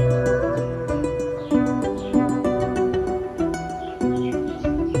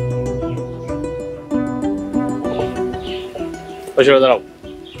দাঁড়াও।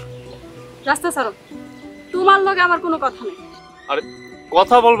 রাস্তা ছাড়ো, তোমার লগে আমার কোনো কথা নেই। আরে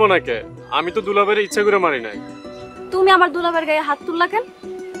কথা বলবো না কে? আমি তো দুলাভাইয়ের ইচ্ছা করে মারি নাই। তুমি আমার দুলাভাইয়ের গায়ে হাত তুললা কেন?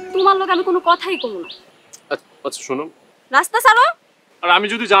 তোমার লগে আমি কোনো কথাই কমু না। আচ্ছা শোনো, রাস্তা ছাড়ো। আর আমি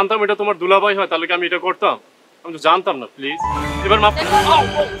যদি জানতাম এটা তোমার দুলাভাই হয় তাহলে কি আমি এটা করতাম? আমি তো জানতাম না। প্লিজ এবার মাফ করে দাও।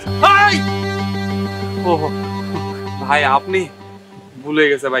 ভাই ও ভাই আপনি ভুলে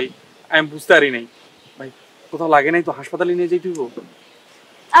গেছে ভাই, আমি বুঝতে পারি নাই ভাই। কোথাও লাগে নাই তো, হাসপাতালে নিয়ে যাইতে হইব।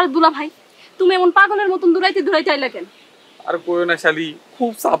 আর দুলা ভাই তুমি এমন পাগলের মতন দৌড়াইতে দৌড়াইতে আইলা কেন? আর কইও না শালি,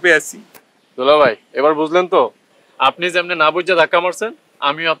 খুব চাপে আছি। দুলাভাই এবার বুঝলেন তো, আপনি যেমনে না বুঝে ধাক্কা মারছেন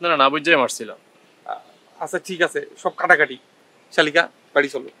আমিও আপনারা না বুঝেই মারছিলাম। আচ্ছা ঠিক আছে, সব কাটাকাটি। শালিকা বাড়ি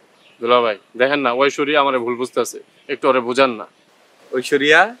চলো। দুলাভাই দেখেন না ঐশ্বরিয়া আমারে ভুল বুঝতেছে, একটু ওরে বুঝান না।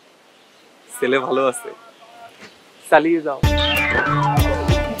 ঐশ্বরিয়া ছেলে ভালো আছে, চালিয়ে যাও।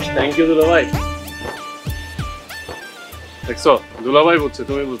 থ্যাংক ইউ দুলাভাই। দেখছো দুলাভাই বুঝছে,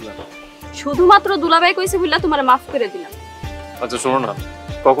 তুমি বুঝলে না। শুধুমাত্র দুলাভাই কইছে বললা তোমারে মাফ করে দিলাম। আচ্ছা শোনো না,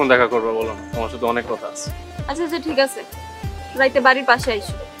 কখন দেখা করবে বলো না, তোমার সাথে অনেক কথা আছে। আচ্ছা আচ্ছা ঠিক আছে, রাইতে বাড়ির পাশে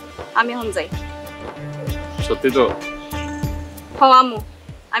আইসো, আমি এখন যাই। সত্যি তো? হ্যাঁ আম্মু,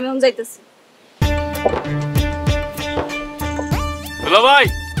 আমি এখন যাইতেছি। দুলাভাই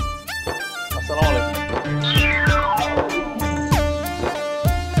আসসালামু আলাইকুম।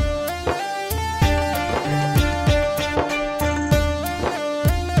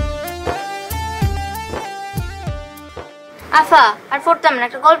 আফা আর পড়তাম না,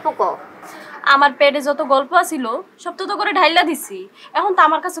 একটা গল্প কও। আমার পেটে যত গল্প আছিল সব তো করে ঢাইলা দিছি, এখন তো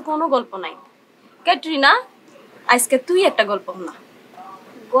আমার কাছে কোনো গল্প নাই। ক্যাটরিনা আজকে তুই একটা গল্প না।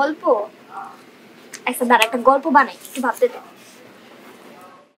 গল্প? আচ্ছা দাঁড়া, একটা গল্প বানাই, একটু ভাবতে দে।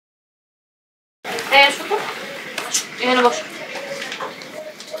 এখানে বসো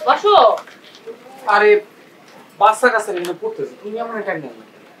বসো। আরে বাচ্চা কাছে এখানে পড়তেছে, তুমি আমার টাইম নাও।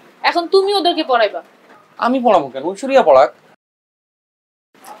 এখন তুমি ওদেরকে পড়াইবা? আমি পড়াবো কেন? ঐশ্বরিয়া পড়াক।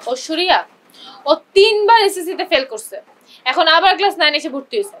 ঐশ্বরিয়া ও 3 বার এসএসসি তে ফেল করছে, এখন আবার ক্লাস 9 এসে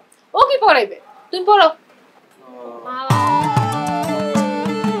ভর্তি হইছে, ও কি পড়াইবে? তুমি পড়ো।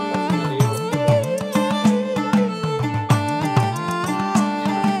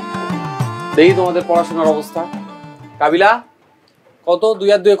 দেখি তোমাদের পড়াশোনার অবস্থা। কাবিলা কত? 2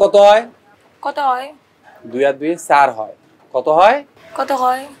 আর 2 কত হয়? কত হয়? 2 আর 2 4 হয়। কত হয়? কত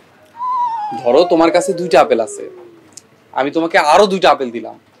হয়? ধরো তোমার কাছে 2টা আপেল আছে, আমি তোমাকে আরো 2টা আপেল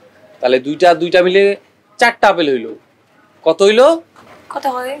দিলাম, তাহলে 2টা মিলে 4টা আপেল হইলো। কত হইলো? কত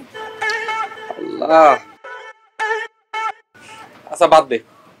হয়? আল্লাহ। আচ্ছা বাদ দে,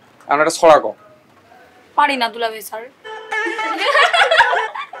 আমরা একটা ছড়া কও। পারি না দুলাভাই স্যার।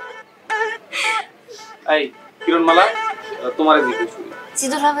 এই কিরণমালা, তোমারে জিজ্ঞেস করি। জি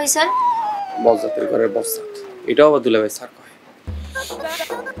দুলাভাই স্যার। বজ্জাতের ঘরের বজ্জাত, এটাও আবার দুলাভাই স্যার কয়।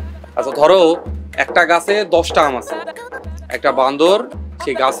 আচ্ছা ধরো একটা গাছে 10টা আম আছে, একটা বান্দর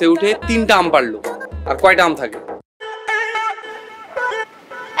সেই গাছে উঠে 3টা আম পারলো, আর কয়টা আম থাকে?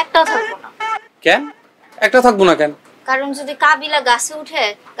 একটাও থাকবো না। কেন একটা থাকবো না কেন? কারণ যদি কাবিলা গাছে উঠে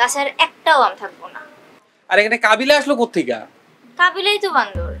গাছের একটাও আম থাকবো না। আর এখানে কাবিলা আসলো কোত্থেকে? কাবিলাই তো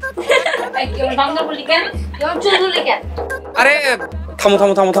বান্দর। বান্দর বলি কেন? চুল ধরলি কেন? আরে থামো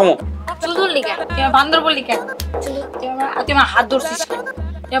থামো থামো থামো। চুল ধরলি কেন? বান্দর বলি কেন? তুই আমার হাত ধরছিস কেন?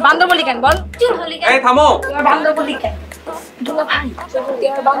 বান্দর বলি কেন বল? চুল ধরলি কেন? এই থামো। বান্দর বলি কেন? দুলা ভাই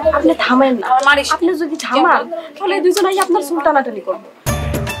আপনি থামেন না, আপনি যদি থামান তাহলে দুজনেই আপনার চুল টানাটানি করবো।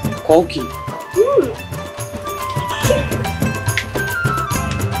 কও কি?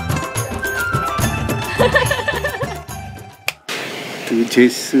 तुझे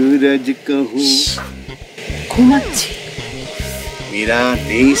सूरज कहूँ ঘুমাচ্ছি। मेरा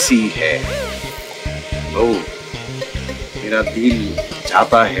देसी है ओ मेरा दिल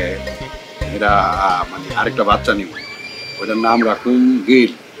चाहता है मेरा মানে আরেকটা বাচ্চা নিব ওটার নাম রাখুন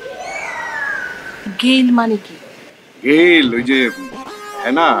গেল। গেল মানে কি? গেল ওই যে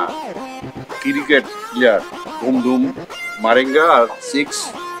है ना ক্রিকেট প্লেয়ার ধুম ধুম মারেঙ্গা আর 6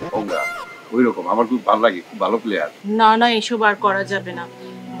 হোগা ওই রকম আমার খুব ভালো লাগে, খুব ভালো প্লেয়ার। না না এসব আর করা যাবে না।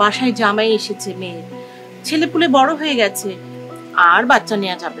 বাসায় জামাই এসেছে, মেয়ে ছেলেপুলে বড় হয়ে গেছে, আর বাচ্চা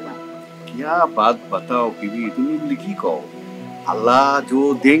নেওয়া যাবে না। क्या बात बताओ बीबी, तुम लिखी कहो अल्लाह जो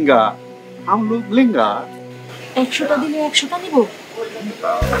देगा हम लोग लेंगे। 100টা দিলে 100টা নিব।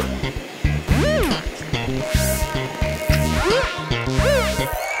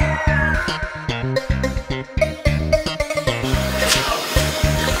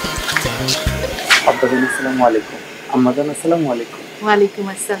 আব্বাজান আসসালামু আলাইকুম, আম্মাজান আসসালামু আলাইকুম। ওয়ালাইকুম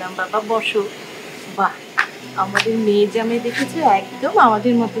আসসালাম। বাবা বসো। বাহ, আমাদের মেয়ে জামাই দেখেছো একদম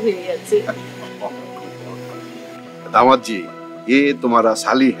আমাদের মতো হয়ে গেছে। दामाद जी ये तुम्हारा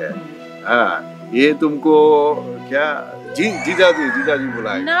साली है, हाँ ये तुमको क्या जीजाजी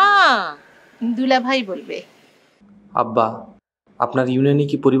बुलाए? না, দুলা ভাই বলবে। আব্বা, আপনার ইউনিয়নে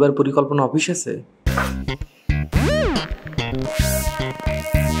কি পরিবার পরিকল্পনা অফিস আছে?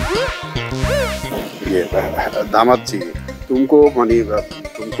 ये दामाद जी तुमको मानी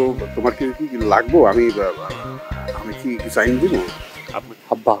तुमको तुम्हार की लागबो আমি কি সাইন দিব?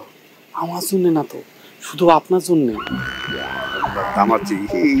 আব্বা আমার জন্য না তো, শুধু আপনার জন্য। দামাদ জি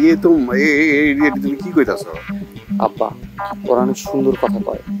ये तुम তুমি কি কইতাছো? আব্বা ওরা অনেক সুন্দর কথা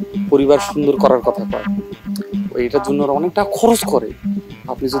কয়, পরিবার সুন্দর করার কথা কয়, এটার জন্য ওরা অনেকটা খরচ করে।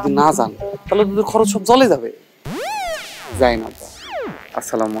 আপনি যদি না যান তাহলে তোদের খরচ সব জলে যাবে। যাই না আব্বা।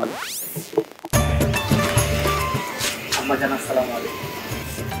 আসসালামু আলাইকুম। আম্মা জান আসসালামু আলাইকুম।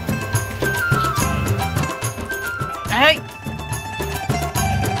 এই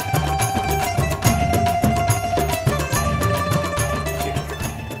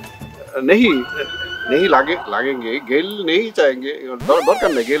नहीं लागेंगे गेल नहीं चाहेंगे,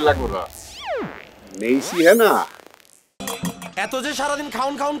 दरकार नहीं गेल लागबो ना, नहीं सी है ना। এত যে সারাদিন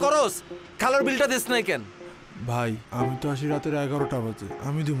খাউন খাউন করস, খালার বিলটা দিস নাই কেন? ভাই আমি তো আসি রাতের 11টা বাজে,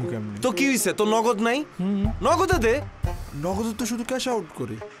 আমি দিমু কেমনে? তো কি হইছে, তো নগদ নাই? নগদে দে। নগদ তো শুধু ক্যাশ আউট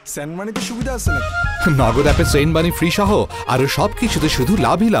করে, সেন্ড মানিতে সুবিধা আছে নাকি? নগদ অ্যাপে সেন্ড মানি ফ্রি সহ আরো সবকিছুতে শুধু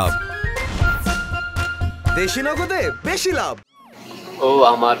লাভই লাভ। দেশি নগদে বেশি লাভ। ও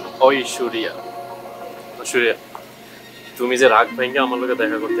আমার ঐশ্বরিয়া, ঐশ্বরিয়া তুমি যে রাগ ভেঙে আমার লগে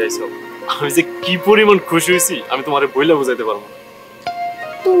দেখা করতে আইছো, আমি যে কি পরিমাণ খুশি হইছি আমি তোমারে বইলা বুঝাইতে পারবো না।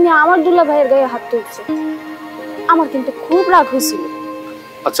 তুমি আমার দুলা ভাইয়ের গায়ে হাত তুলছো, আমার কিন্তু খুব রাগ হয়েছিল।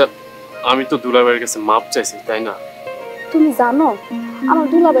 আচ্ছা আমি তো দুলা ভাইয়ের কাছে মাপ চাইছি তাই না? তুমি জানো আমার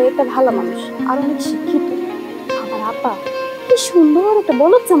দুলা ভাই একটা ভালো মানুষ আর অনেক শিক্ষিত। আমার আপা কি সুন্দর একটা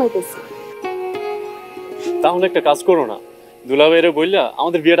বলদ জামাইতেছে। তাহলে একটা কাজ করো না, দুলা ভাইয়ের বইলা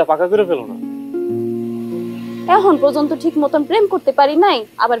আমাদের বিয়েটা পাকা করে ফেলো না। এখন পর্যন্ত ঠিক মতন প্রেম করতে পারি নাই,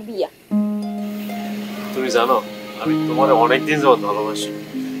 আবার বিয়া। তুমি জানো আমি তোমারে অনেকদিন যাবত ভালোবাসি,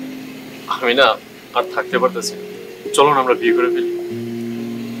 আমি না আর থাকতে পারতেছি না, চলো না আমরা বিয়ে করে ফেলি।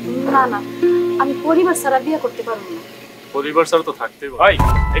 না না, আমি পরিবার ছাড়া বিয়ে করতে পারবো না। পরিবার ছাড়া তো থাকতেই পারবো। ভাই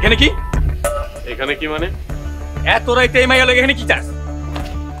এখানে কি? এখানে কি মানে? এত রাইতে এই মাইয়া লাগে এখানে কি চাস?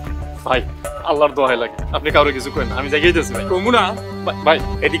 ভাই আল্লাহর দোহাই লাগে আপনি কাউরে কিছু করেন, আমি জায়গাইতেছি ভাই। কমুনা ভাই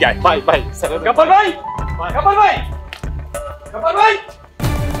এদিকে আয়। ভাই ভাই কাপাল ভাই, কাপাল ভাই, কাপাল ভাই।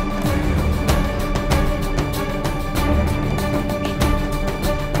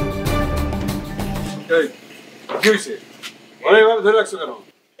 কি হইছে? আরে এভাবে ধরে রাখছো কেন?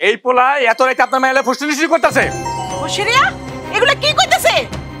 এই পোলা এত রাইতে আপনার মাইয়া ফুসফুসি করতেছে। হোসেরিয়া এগুলা কি কইতাছে?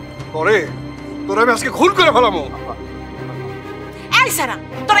 তোরে আমি আজকে খুন করে ফেলামু। এই সারা,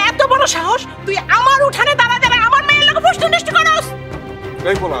 তোর এত বড় সাহস, তুই আমার উঠানে দাঁড়া দাঁড়া আমার মেয়ের লগে ফুসফুসি করস?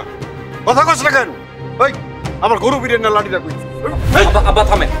 এই পোলা কথা কইছ না কেন? ভাই আমার গরু বিরের না লাঠিটা কই? আব্বা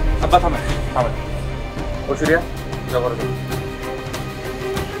থামে, আব্বা থামে, থামে। ঐশ্বরিয়া যাবার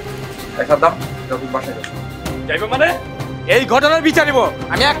সাদ্দাম যাও তুমি বাসায় যাও। যাইবো মানে? এই ঘটনার বিচার নিব।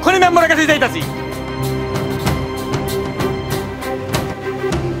 আমি এক্ষুনি মেম্বারের কাছে যাইতাছি।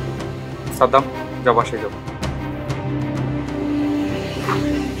 সাদ্দাম যাও বাসায় যাও।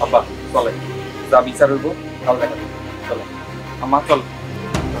 আব্বা চলে, যা বিচার হইব কাল দেখা যাবে। চলো আম্মা চল।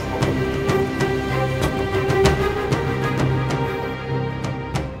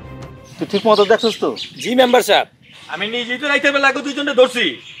 তুই ঠিক মতো দেখছিস তো? জি মেম্বার সাহেব, আমি নিজেই তো রাইতের বেলা আগে দুইজনে ধরছি।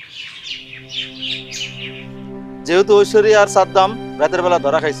 যেহেতু ঐশ্বরী আর সাদ্দাম রাতের বেলা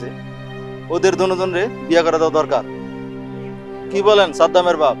ধরা খাইছে, ওদের দুজনরে বিয়ে করা দেওয়া দরকার। কি বলেন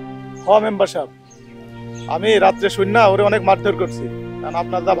সাদ্দামের বাপ? মেম্বার সাহেব, আমি রাত্রে শূন্য ওরে অনেক মারধর করছি, কারণ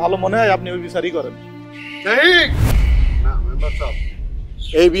আপনার যা ভালো মনে হয় আপনি ওই বিচারই করেন। ঠিক না মেম্বার সাহেব,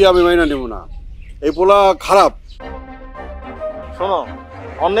 এই বিয়ে আমি মাইনা নেব না। এই পোলা খারাপ। শোনো,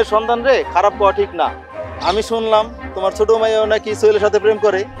 অন্যের সন্তান রে খারাপ করা ঠিক না। আমি শুনলাম তোমার ছোট মাইয়াও নাকি সোহেলের সাথে প্রেম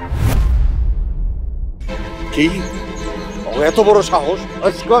করে। কি এত বড় সাহস?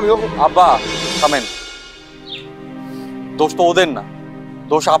 আব্বা থামেন, দোষ তো ওদের না,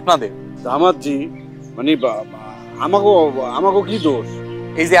 দোষ আপনাদের। আমার জি মানে আমাকে কি দোষ?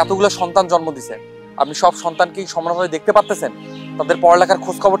 এই যে এতগুলো সন্তান জন্ম দিছেন, আপনি সব সন্তানকে সমানভাবে দেখতে পারতেছেন? তাদের পড়ালেখার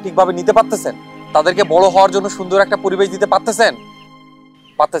খোঁজ খবর ঠিকভাবে নিতে পারতেছেন? তাদেরকে বড় হওয়ার জন্য সুন্দর একটা পরিবেশ দিতে পারতেছেন?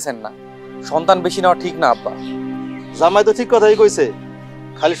 পারতেছেন না। সন্তান বেশি নেওয়া ঠিক না আব্বা। জামাই তো ঠিক কথাই কইছে,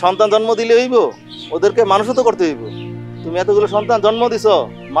 খালি সন্তান জন্ম দিলে হইব, ওদেরকে মানুষও তো করতে হইব। তুমি এতগুলো সন্তান জন্ম দিছো,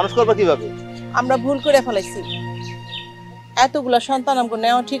 মানুষ করবা কিভাবে? আমরা ভুল করে ফেলাইছি, এতগুলা সন্তান আমাকে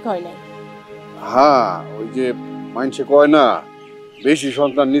নেওয়া ঠিক হয় নাই। হ্যাঁ, ওই যে মানুষে কয় না বেশি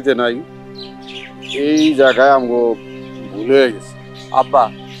সন্তান নিতে নাই, এই জায়গায় আমাকে ভুলে গেছে। আব্বা,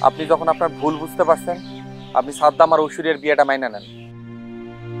 আপনি যখন আপনার ভুল বুঝতে পারছেন, আপনি সাদ্দাম আর ঐশ্বরিয়ার বিয়েটা মাইনা নেন।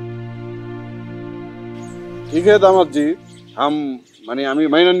 ঠিক আছে দামাত জি, আমি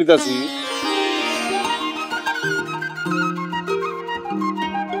মাইনা নিতেছি।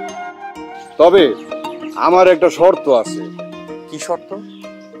 তবে আমার একটা শর্ত আছে। কি শর্ত?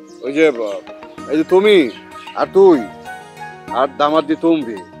 ওই যে এই যে তুমি আর তুই আর দামাত দি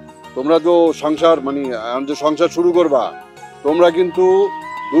তুমি, তোমরা যে সংসার যে সংসার শুরু করবা, তোমরা কিন্তু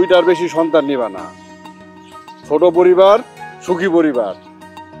দুইটার বেশি সন্তান নিবা না। ছোট পরিবার সুখী পরিবার,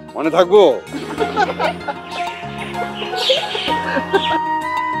 মনে থাকবো?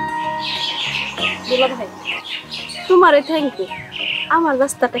 দুলা ভাই, তোমারে থ্যাংক ইউ, আমার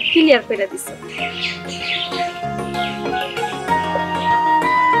রাস্তাটা ক্লিয়ার করে দিছে।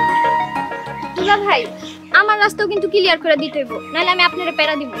 দুলা ভাই, আমার রাস্তাও কিন্তু ক্লিয়ার করে দিতে হইব, নাহলে আমি আপনারে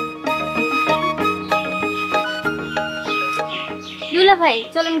প্যারা দিব। দুলা ভাই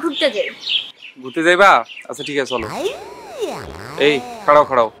চলেন ঘুরতে যাই। ঘুরতে যাইবা? আচ্ছা ঠিক আছে চলো। এই খাড়াও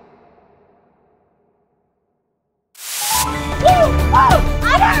খাড়াও।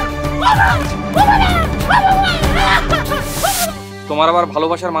 তোমার আবার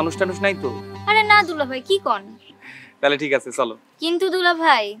ভালোবাসার মানুষ টানুষ নাই তো? আরে না দুলা ভাই, কি কোন? তাহলে ঠিক আছে চলো। কিন্তু দুলা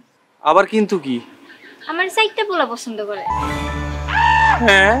ভাই, আবার কিন্তু কি? আমার সাইডটা পোলা পছন্দ করে।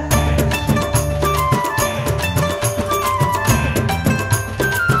 হ্যাঁ